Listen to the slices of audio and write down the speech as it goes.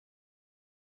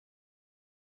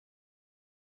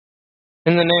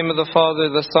In the name of the Father,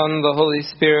 the Son, the Holy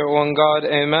Spirit, one God,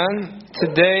 Amen.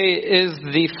 Today is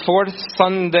the fourth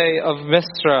Sunday of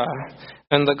Misra,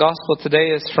 and the Gospel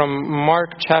today is from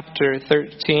Mark chapter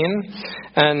 13.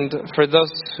 And for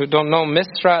those who don't know,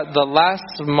 Misra, the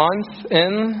last month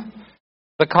in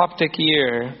the Coptic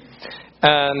year.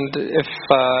 And if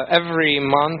every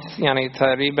month,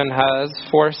 Taqriban has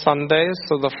 4 Sundays,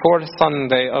 so the fourth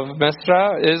Sunday of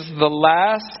Misra is the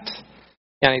last,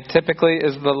 typically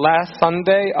is the last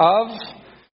Sunday of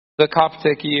the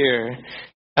Coptic year.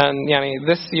 And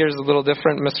this year is a little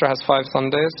different. Misra has 5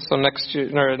 Sundays, so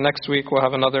next week we'll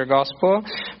have another Gospel.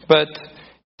 But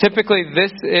typically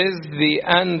this is the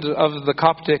end of the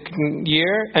Coptic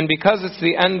year, and because it's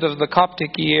the end of the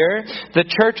Coptic year, the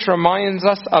church reminds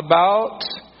us about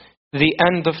the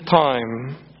end of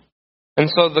time. And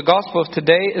so the Gospel of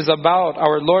today is about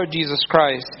our Lord Jesus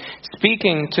Christ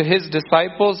speaking to His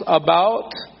disciples about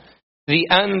the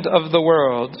end of the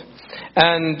world.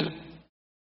 And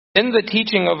in the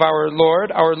teaching of our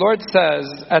Lord says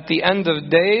at the end of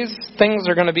days, things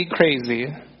are going to be crazy.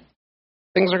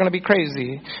 Things are going to be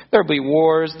crazy. There will be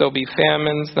wars, there will be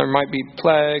famines, there might be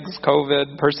plagues,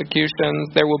 COVID, persecutions,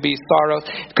 there will be sorrows.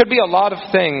 It could be a lot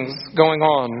of things going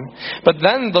on. But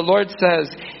then the Lord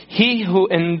says, "He who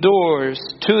endures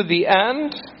to the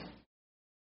end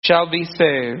shall be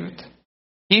saved."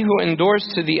 He who endures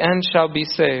to the end shall be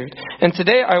saved. And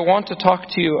today I want to talk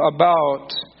to you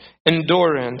about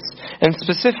endurance, and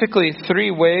specifically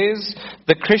 3 ways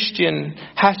the Christian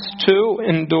has to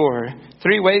endure.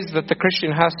 3 ways that the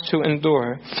Christian has to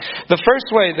endure. The first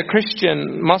way the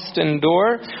Christian must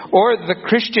endure, or the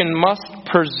Christian must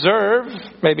preserve,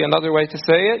 maybe another way to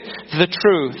say it, the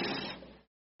truth.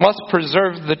 Must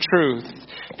preserve the truth.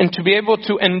 And to be able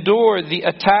to endure the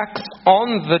attacks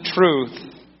on the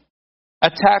truth,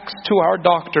 attacks to our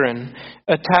doctrine,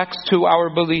 attacks to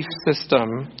our belief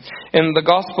system. In the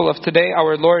Gospel of today,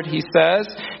 our Lord, He says,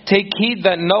 "Take heed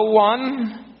that no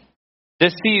one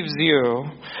deceives you.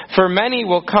 For many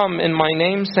will come in my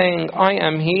name saying, 'I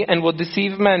am He,' and will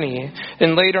deceive many."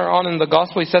 And later on in the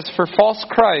Gospel He says, "For false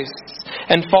Christs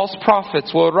and false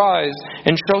prophets will rise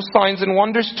and show signs and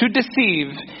wonders to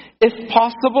deceive, if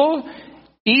possible,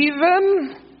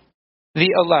 even the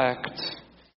elect."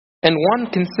 And one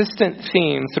consistent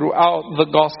theme throughout the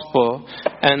Gospel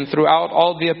and throughout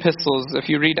all the epistles, if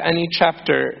you read any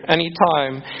chapter, any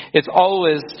time, it's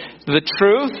always the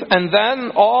truth and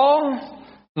then all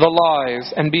the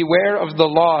lies. And beware of the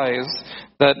lies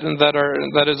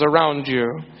that is around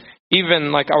you.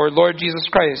 Even like our Lord Jesus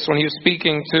Christ, when He was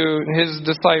speaking to His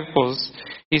disciples,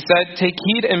 He said, "Take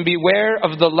heed and beware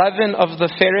of the leaven of the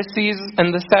Pharisees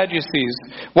and the Sadducees."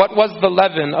 What was the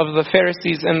leaven of the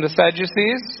Pharisees and the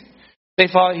Sadducees? They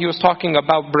thought He was talking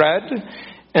about bread,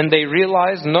 and they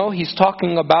realized, no, He's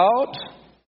talking about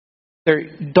their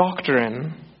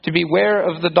doctrine. To beware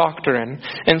of the doctrine.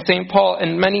 And St. Paul,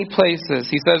 in many places,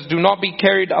 he says, "Do not be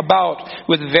carried about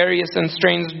with various and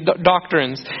strange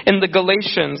doctrines." In the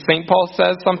Galatians, St. Paul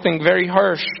says something very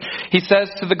harsh. He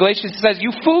says to the Galatians, he says,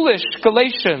 "You foolish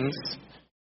Galatians,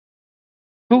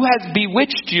 who has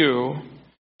bewitched you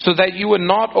so that you would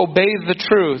not obey the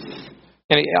truth?"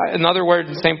 In other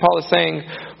words, St. Paul is saying,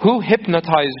 who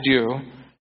hypnotized you?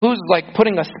 Who's like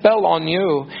putting a spell on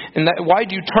you? And why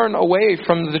do you turn away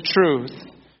from the truth?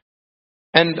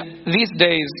 And these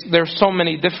days, there's so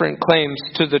many different claims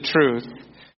to the truth.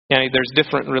 There's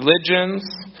different religions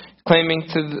claiming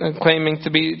to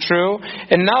be true.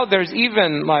 And now there's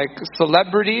even like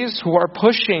celebrities who are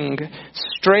pushing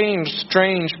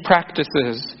strange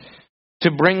practices to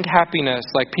bring happiness,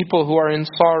 like people who are in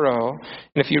sorrow.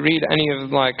 And if you read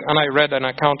and I read an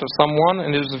account of someone,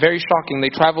 and it was very shocking. They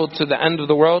traveled to the end of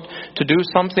the world to do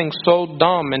something so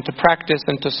dumb, and to practice,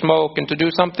 and to smoke, and to do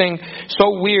something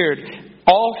so weird.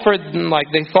 All for,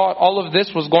 they thought all of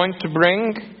this was going to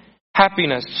bring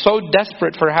happiness. So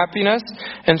desperate for happiness,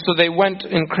 and so they went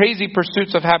in crazy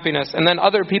pursuits of happiness. And then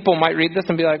other people might read this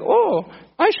and be like, "Oh,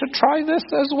 I should try this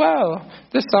as well.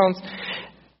 This sounds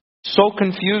so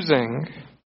confusing."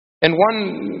 And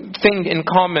one thing in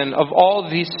common of all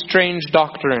these strange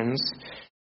doctrines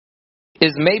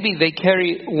is maybe they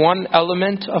carry one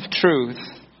element of truth.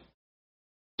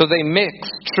 So they mix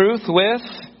truth with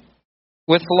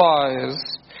lies.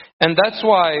 And that's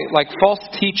why false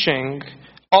teaching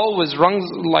always runs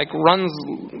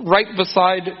right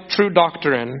beside true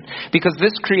doctrine, because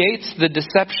this creates the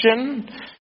deception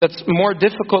that's more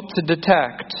difficult to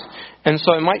detect. And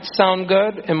so it might sound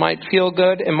good, it might feel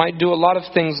good, it might do a lot of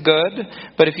things good,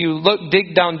 but if you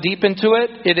dig down deep into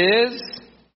it, it is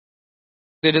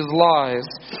lies.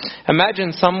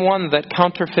 Imagine someone that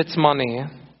counterfeits money.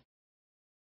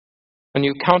 when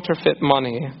you counterfeit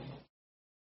money,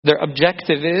 their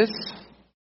objective is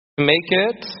to make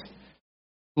it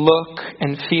look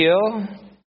and feel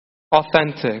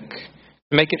authentic,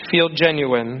 to make it feel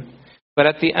genuine. But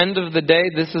at the end of the day,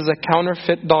 this is a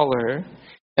counterfeit dollar.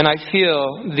 And I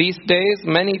feel these days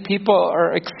many people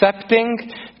are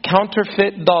accepting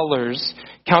counterfeit dollars,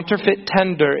 counterfeit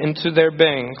tender into their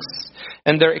banks.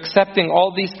 And they're accepting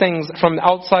all these things from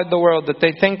outside the world that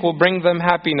they think will bring them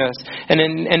happiness, and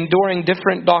enduring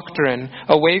different doctrine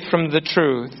away from the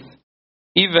truth.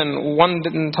 Even one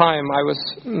time I was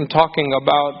talking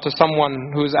about to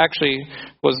someone who's actually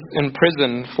was in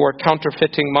prison for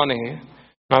counterfeiting money. And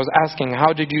I was asking,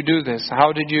 how did you do this?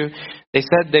 They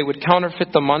said they would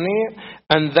counterfeit the money,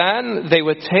 and then they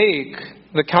would take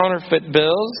the counterfeit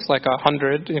bills, like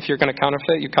 100. If you're going to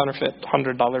counterfeit, you counterfeit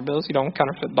 $100 bills. You don't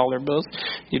counterfeit dollar bills.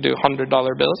 You do $100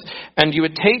 bills. And you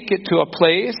would take it to a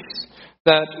place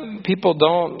that people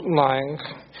don't like.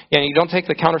 You don't take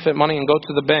the counterfeit money and go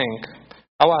to the bank.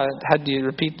 How do you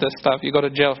repeat this stuff? You go to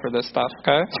jail for this stuff,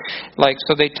 okay?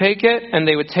 So they take it, and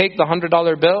they would take the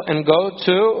 $100 bill and go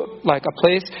to, a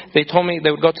place. They told me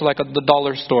they would go to, the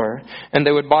dollar store. And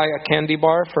they would buy a candy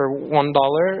bar for $1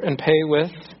 and pay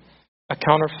with a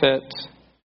counterfeit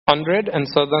 100. And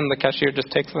so then the cashier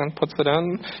just takes them, puts it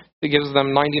in. He gives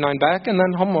them 99 back. And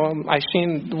then,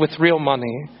 Aishin with real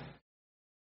money.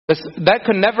 That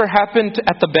could never happen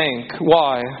at the bank.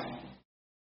 Why?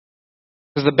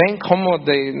 Because the bank,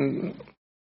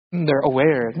 they're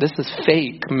aware. This is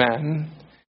fake, man.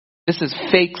 This is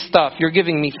fake stuff. You're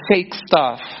giving me fake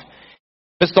stuff.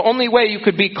 It's the only way you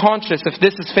could be conscious if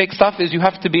this is fake stuff is you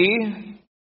have to be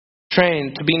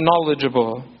trained, to be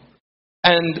knowledgeable.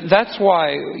 And that's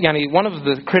why, one of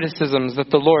the criticisms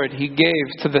that the Lord, He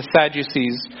gave to the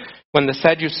Sadducees, when the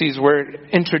Sadducees were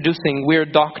introducing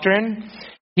weird doctrine,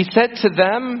 He said to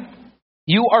them,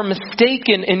 you are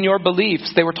mistaken in your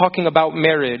beliefs. They were talking about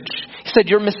marriage. He said,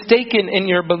 you're mistaken in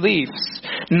your beliefs,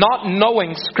 not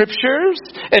knowing scriptures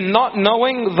and not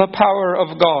knowing the power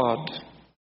of God.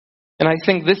 And I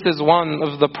think this is one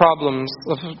of the problems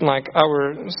of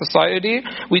our society.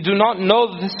 We do not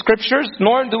know the scriptures,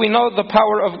 nor do we know the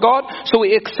power of God, so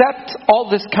we accept all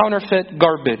this counterfeit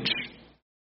garbage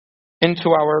into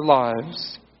our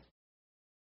lives.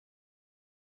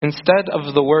 Instead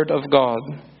of the Word of God,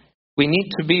 we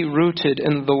need to be rooted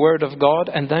in the Word of God,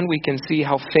 and then we can see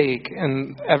how fake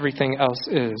and everything else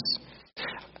is.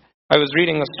 I was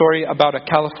reading a story about a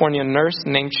California nurse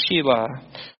named Sheila.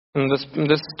 And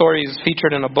this story is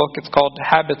featured in a book. It's called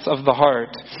Habits of the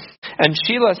Heart. And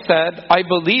Sheila said, I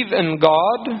believe in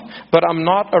God, but I'm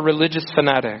not a religious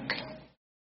fanatic.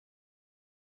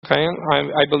 Okay,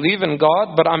 I believe in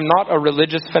God, but I'm not a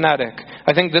religious fanatic.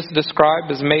 I think this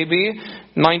describes maybe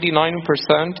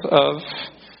 99% of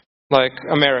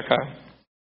America.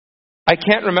 I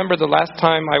can't remember the last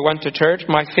time I went to church.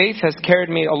 My faith has carried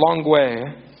me a long way.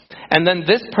 And then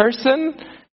this person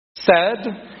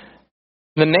said,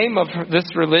 the name of this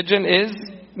religion is,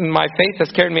 my faith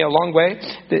has carried me a long way.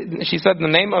 She said the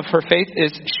name of her faith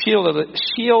is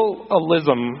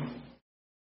Sheilaism.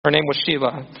 Her name was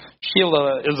Sheila.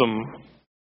 Sheilaism.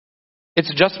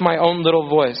 It's just my own little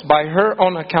voice. By her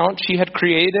own account, she had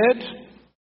created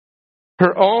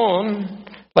her own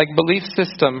belief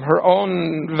system, her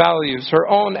own values, her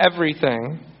own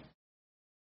everything.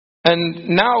 And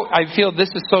now I feel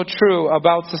this is so true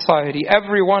about society.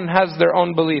 Everyone has their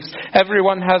own beliefs.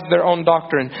 Everyone has their own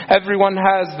doctrine. Everyone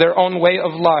has their own way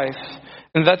of life.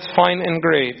 And that's fine and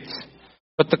great.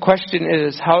 But the question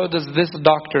is, how does this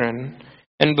doctrine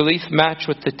and belief match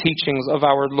with the teachings of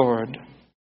our Lord?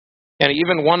 And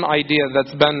even one idea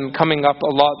that's been coming up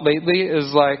a lot lately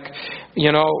is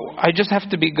I just have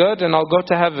to be good and I'll go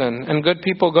to heaven. And good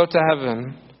people go to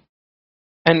heaven.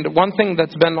 And one thing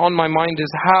that's been on my mind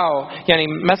is how,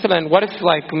 مثلا, what if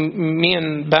me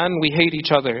and Ben, we hate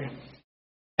each other.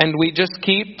 And we just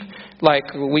keep,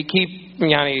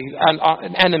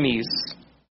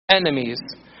 enemies.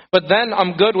 But then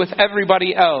I'm good with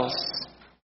everybody else.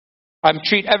 I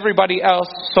treat everybody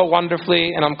else so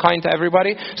wonderfully and I'm kind to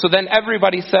everybody. So then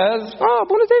everybody says, oh,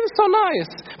 Bona David's so nice.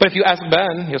 But if you ask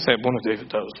Ben, he'll say, Bona David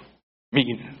does.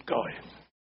 Mean guy.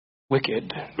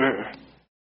 Wicked.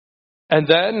 And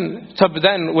then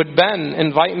would Ben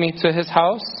invite me to his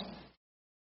house?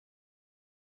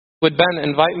 Would Ben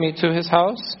invite me to his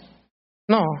house?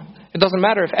 No. It doesn't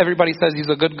matter if everybody says he's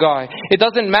a good guy. It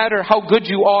doesn't matter how good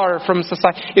you are from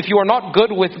society. If you are not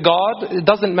good with God, it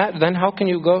doesn't matter. Then how can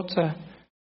you go to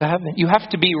heaven? You have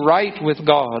to be right with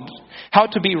God. How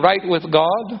to be right with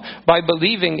God? By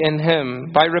believing in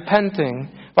Him, by repenting,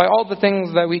 by all the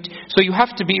things that we... So you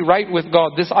have to be right with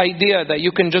God. This idea that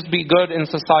you can just be good in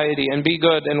society and be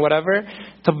good in whatever.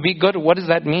 To be good, what does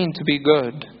that mean to be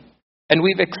good? And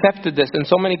we've accepted this. And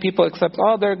so many people accept,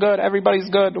 oh, they're good, everybody's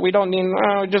good. We don't need,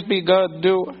 just be good,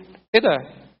 do...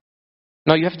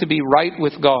 No, you have to be right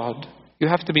with God. You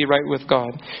have to be right with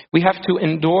God. We have to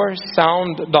endure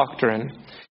sound doctrine.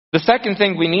 The second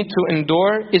thing we need to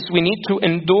endure is we need to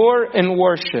endure in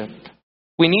worship.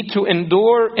 We need to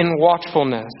endure in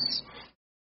watchfulness.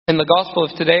 In the gospel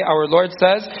of today, our Lord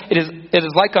says, it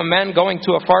is like a man going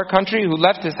to a far country who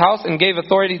left his house and gave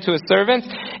authority to his servants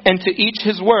and to each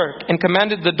his work and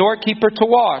commanded the doorkeeper to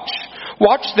watch.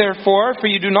 Watch therefore, for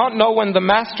you do not know when the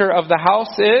master of the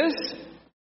house is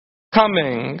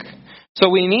coming. So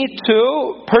we need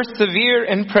to persevere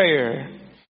in prayer.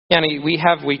 Yani, we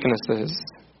have weaknesses.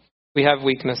 We have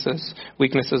weaknesses.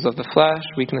 Weaknesses of the flesh,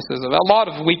 weaknesses of a lot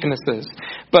of weaknesses.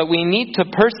 But we need to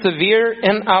persevere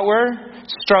in our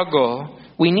struggle.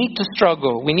 We need to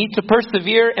struggle. We need to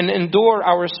persevere and endure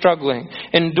our struggling.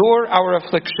 Endure our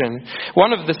affliction.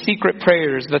 One of the secret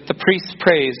prayers that the priest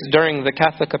prays during the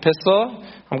Catholic epistle,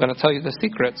 I'm going to tell you the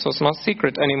secret, so it's not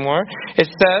secret anymore. It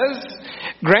says,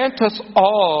 grant us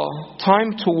all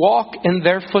time to walk in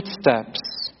their footsteps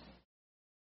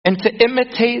and to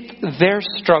imitate their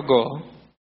struggle.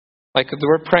 Like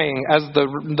we're praying as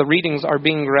the readings are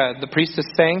being read, the priest is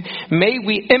saying, may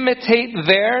we imitate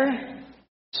their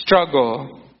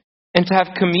struggle and to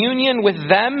have communion with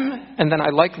them, and then I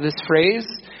like this phrase,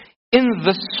 in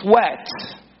the sweat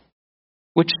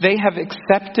which they have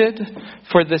accepted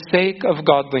for the sake of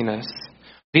godliness.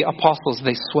 The apostles,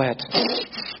 they sweat.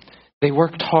 They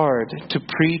worked hard to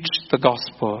preach the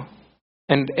gospel.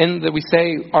 And we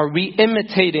say, are we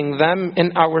imitating them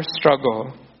in our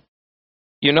struggle?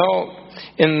 You know,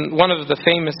 in one of the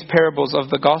famous parables of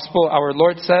the gospel, our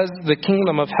Lord says, the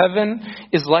kingdom of heaven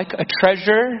is like a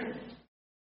treasure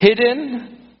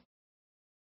hidden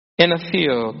in a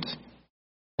field.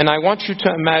 And I want you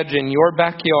to imagine your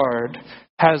backyard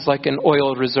has like an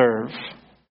oil reserve.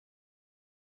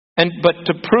 But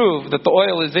to prove that the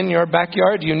oil is in your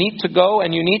backyard, you need to go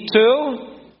and you need to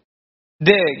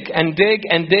dig and dig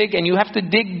and dig, and you have to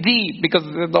dig deep because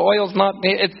the oil's not,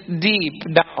 it's deep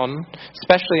down,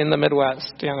 especially in the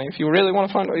Midwest. You know, if you really want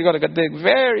to find oil, you got to dig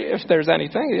if there's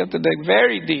anything, you have to dig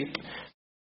very deep.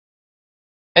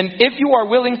 And if you are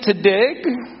willing to dig,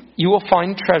 you will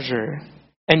find treasure,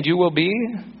 and you will be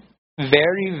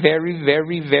very, very,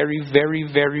 very, very, very,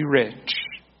 very rich.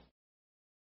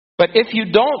 But if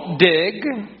you don't dig,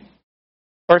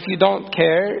 or if you don't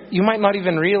care, you might not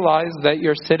even realize that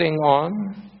you're sitting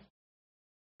on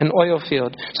an oil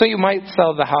field. So you might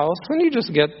sell the house and you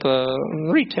just get the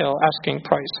retail asking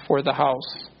price for the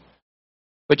house.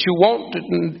 But you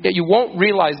won't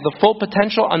realize the full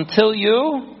potential until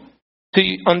you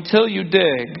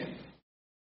dig.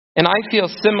 And I feel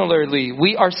similarly,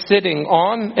 we are sitting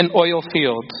on an oil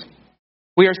field.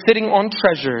 We are sitting on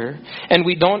treasure, and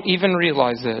we don't even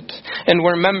realize it. And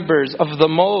we're members of the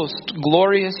most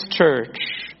glorious church,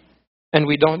 and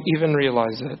we don't even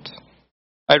realize it.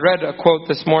 I read a quote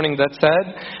this morning that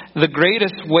said, the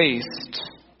greatest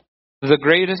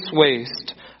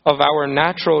waste of our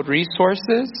natural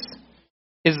resources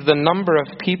is the number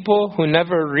of people who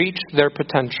never reach their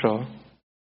potential.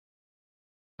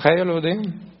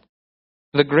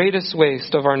 The greatest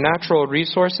waste of our natural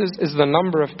resources is the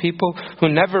number of people who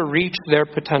never reach their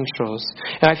potentials.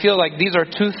 And I feel like these are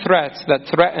two threats that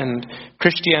threatened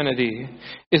Christianity.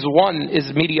 One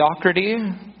is mediocrity,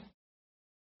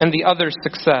 and the other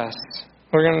success.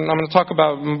 I'm going to talk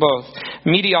about them both.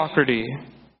 Mediocrity.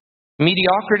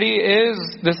 Mediocrity is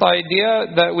this idea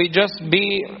that we just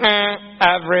be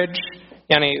average.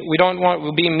 We don't want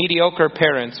to be mediocre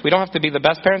parents. We don't have to be the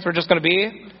best parents. We're just going to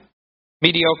be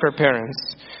mediocre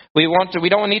parents. We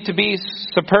don't need to be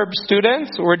superb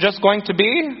students. We're just going to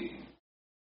be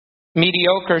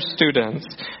mediocre students.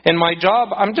 In my job,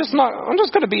 I'm just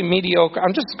going to be mediocre.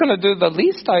 I'm just going to do the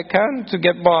least I can to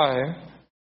get by.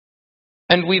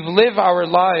 And we've lived our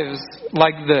lives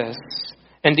like this.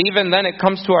 And even then it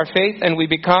comes to our faith and we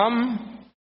become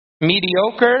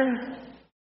mediocre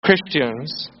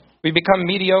Christians. We become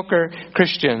mediocre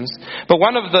Christians. But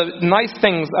one of the nice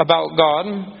things about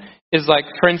God is like,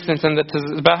 for instance, in the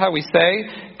Tasbih we say,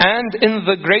 and in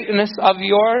the greatness of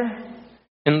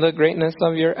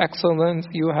your excellence,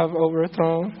 you have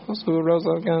overthrown those who rose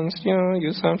against you.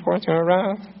 You sent forth your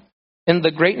wrath. In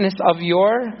the greatness of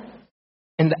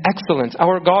in the excellence.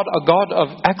 Our God, a God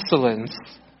of excellence,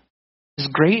 is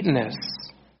greatness.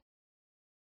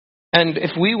 And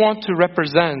if we want to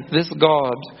represent this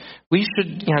God, we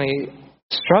should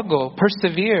struggle,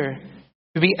 persevere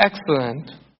to be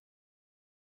excellent.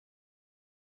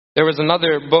 There was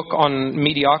another book on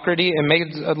mediocrity. It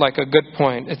made like a good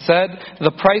point. It said,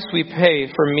 the price we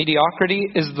pay for mediocrity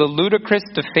is the ludicrous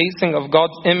defacing of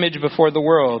God's image before the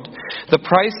world. The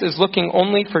price is looking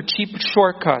only for cheap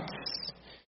shortcuts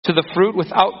to the fruit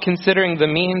without considering the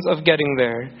means of getting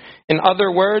there. In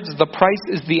other words, the price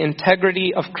is the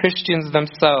integrity of Christians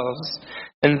themselves.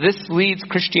 And this leads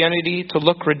Christianity to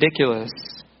look ridiculous.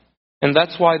 And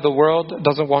that's why the world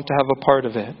doesn't want to have a part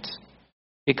of it.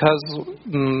 Because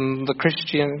the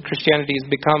Christianity has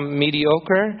become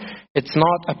mediocre, it's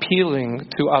not appealing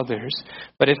to others.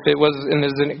 But if it was in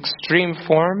an extreme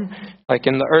form, like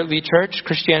in the early church,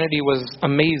 Christianity was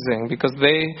amazing because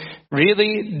they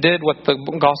really did what the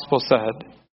gospel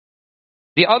said.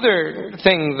 The other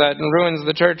thing that ruins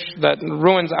the church, that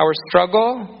ruins our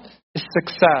struggle, is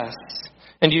success.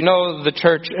 And you know the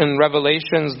church in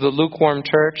Revelations, the lukewarm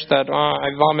church that I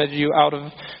vomited you out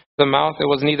of the mouth. It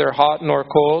was neither hot nor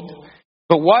cold.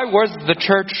 But why was the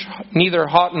church neither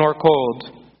hot nor cold?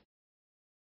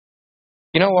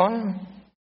 You know why?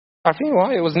 I think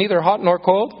why? It was neither hot nor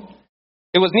cold.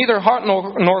 It was neither hot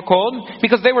nor cold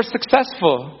because they were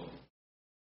successful.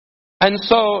 And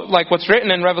so, like what's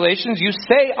written in Revelations, you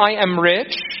say, I am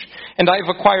rich and I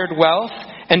have acquired wealth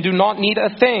and do not need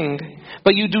a thing.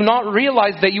 But you do not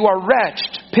realize that you are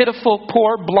wretched, pitiful,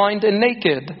 poor, blind, and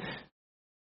naked.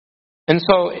 And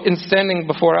so, in standing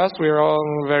before us, we are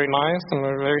all very nice and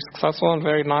we're very successful and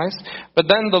very nice. But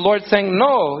then the Lord's saying,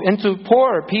 no, into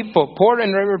poor people, poor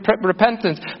in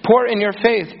repentance, poor in your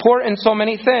faith, poor in so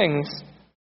many things.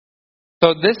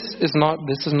 So this is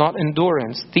not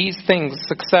endurance. These things,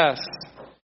 success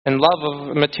and love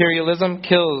of materialism,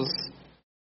 kills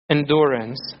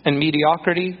endurance. And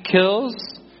mediocrity kills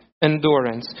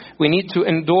endurance. We need to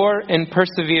endure in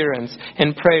perseverance,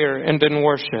 in prayer, and in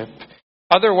worship.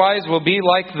 Otherwise, we'll be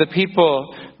like the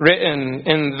people written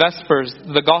in Vespers,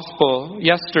 the gospel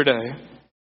yesterday.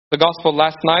 The gospel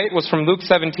last night was from Luke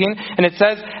 17, and it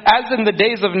says, as in the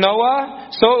days of Noah,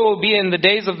 so it will be in the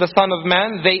days of the Son of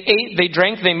Man. They ate, they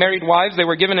drank, they married wives, they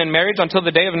were given in marriage until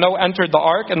the day of Noah entered the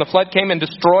ark, and the flood came and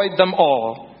destroyed them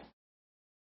all.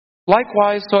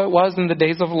 Likewise, so it was in the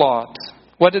days of Lot.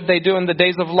 What did they do in the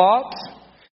days of Lot?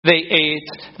 They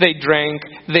ate, they drank,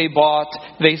 they bought,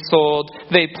 they sold,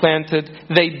 they planted,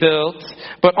 they built.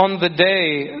 But on the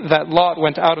day that Lot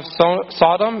went out of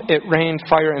Sodom, it rained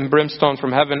fire and brimstone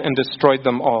from heaven and destroyed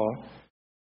them all.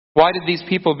 Why did these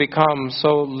people become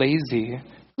so lazy?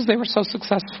 Because they were so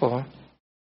successful.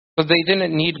 Because they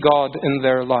didn't need God in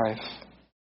their life.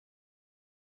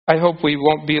 I hope we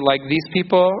won't be like these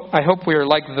people. I hope we are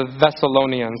like the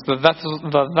Thessalonians.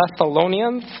 The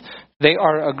Thessalonians, they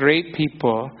are a great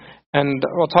people, and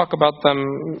we'll talk about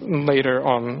them later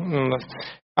on.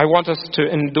 I want us to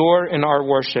endure in our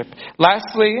worship.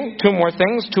 Lastly, two more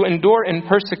things. To endure in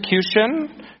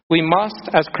persecution, we must,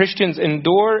 as Christians,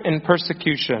 endure in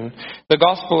persecution. The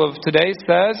gospel of today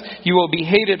says, you will be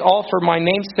hated all for my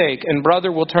name's sake, and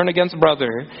brother will turn against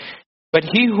brother. But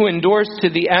he who endures to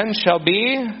the end shall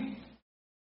be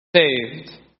saved.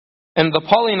 In the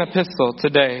Pauline epistle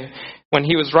today, when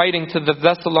he was writing to the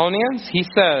Thessalonians, he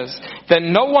says that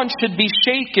no one should be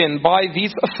shaken by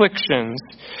these afflictions.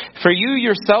 For you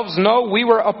yourselves know we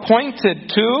were appointed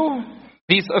to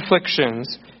these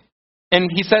afflictions. And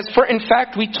he says, for in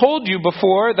fact we told you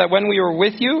before that when we were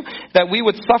with you, that we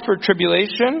would suffer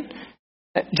tribulation,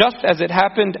 just as it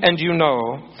happened, and you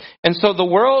know. And so the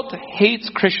world hates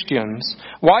Christians.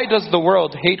 Why does the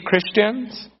world hate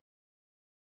Christians?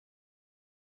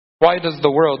 Why does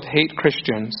the world hate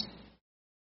Christians?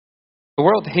 The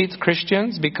world hates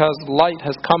Christians because light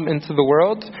has come into the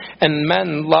world, and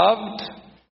men loved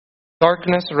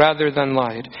darkness rather than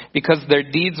light, because their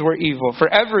deeds were evil.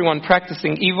 For everyone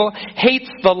practicing evil hates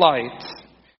the light,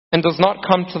 and does not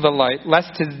come to the light,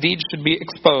 lest his deeds should be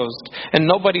exposed. And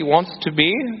nobody wants to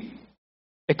be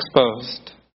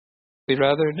exposed. We'd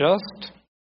rather just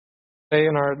stay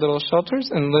in our little shelters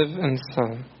and live in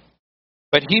sun.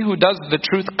 But he who does the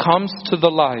truth comes to the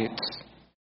light,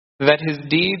 that his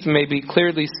deeds may be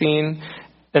clearly seen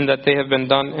and that they have been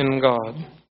done in God.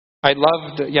 I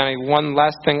loved, one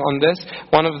last thing on this.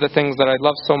 One of the things that I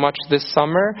loved so much this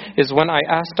summer is when I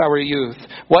asked our youth,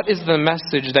 what is the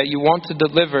message that you want to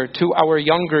deliver to our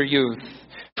younger youth?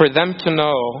 For them to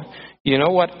know, you know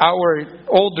what our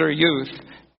older youth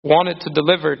wanted to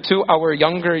deliver to our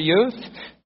younger youth?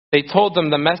 They told them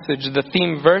the message, the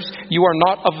theme verse, you are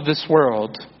not of this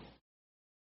world.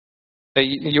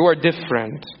 You are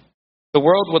different. The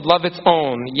world would love its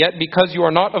own, yet because you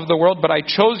are not of the world, but I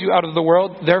chose you out of the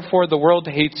world, therefore the world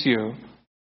hates you.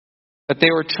 That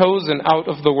they were chosen out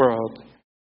of the world.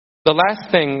 The last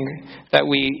thing that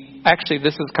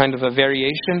this is kind of a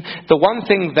variation. The one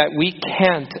thing that we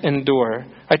can't endure.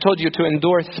 I told you to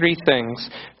endure 3 things.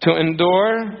 To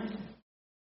endure,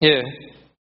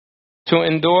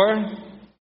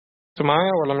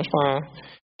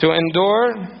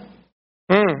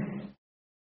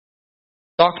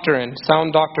 doctrine,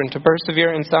 sound doctrine, to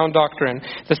persevere in sound doctrine.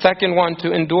 The second one,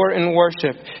 to endure in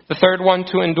worship. The third one,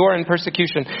 to endure in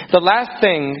persecution. The last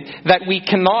thing that we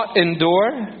cannot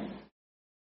endure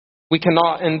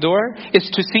is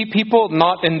to see people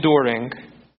not enduring.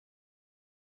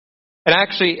 And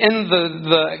actually, in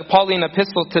the Pauline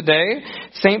epistle today,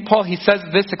 St. Paul, he says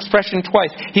this expression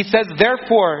twice. He says,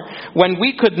 therefore, when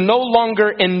we could no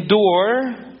longer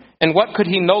endure, and what could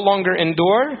he no longer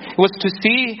endure? It was to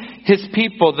see his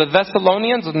people, the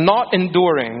Thessalonians, not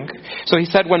enduring. So he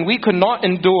said, when we could not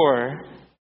endure,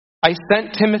 I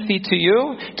sent Timothy to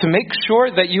you to make sure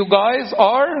that you guys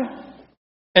are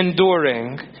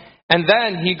enduring. And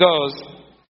then he goes,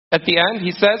 at the end,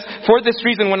 he says, for this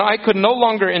reason, when I could no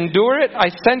longer endure it, I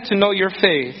sent to know your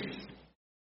faith.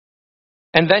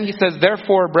 And then he says,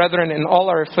 therefore, brethren, in all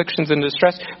our afflictions and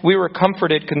distress, we were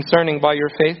comforted concerning by your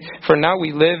faith, for now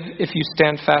we live if you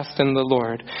stand fast in the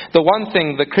Lord. The one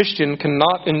thing the Christian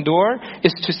cannot endure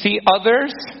is to see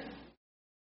others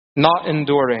not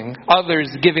enduring, others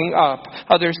giving up,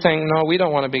 others saying, no, we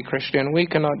don't want to be Christian, we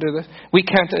cannot do this. We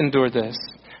can't endure this,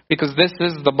 because this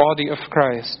is the body of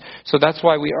Christ. So that's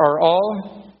why we are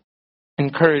all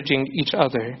encouraging each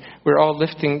other. We're all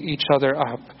lifting each other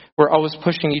up. We're always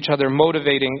pushing each other,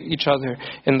 motivating each other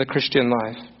in the Christian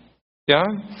life. Yeah?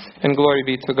 And glory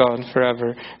be to God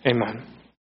forever. Amen.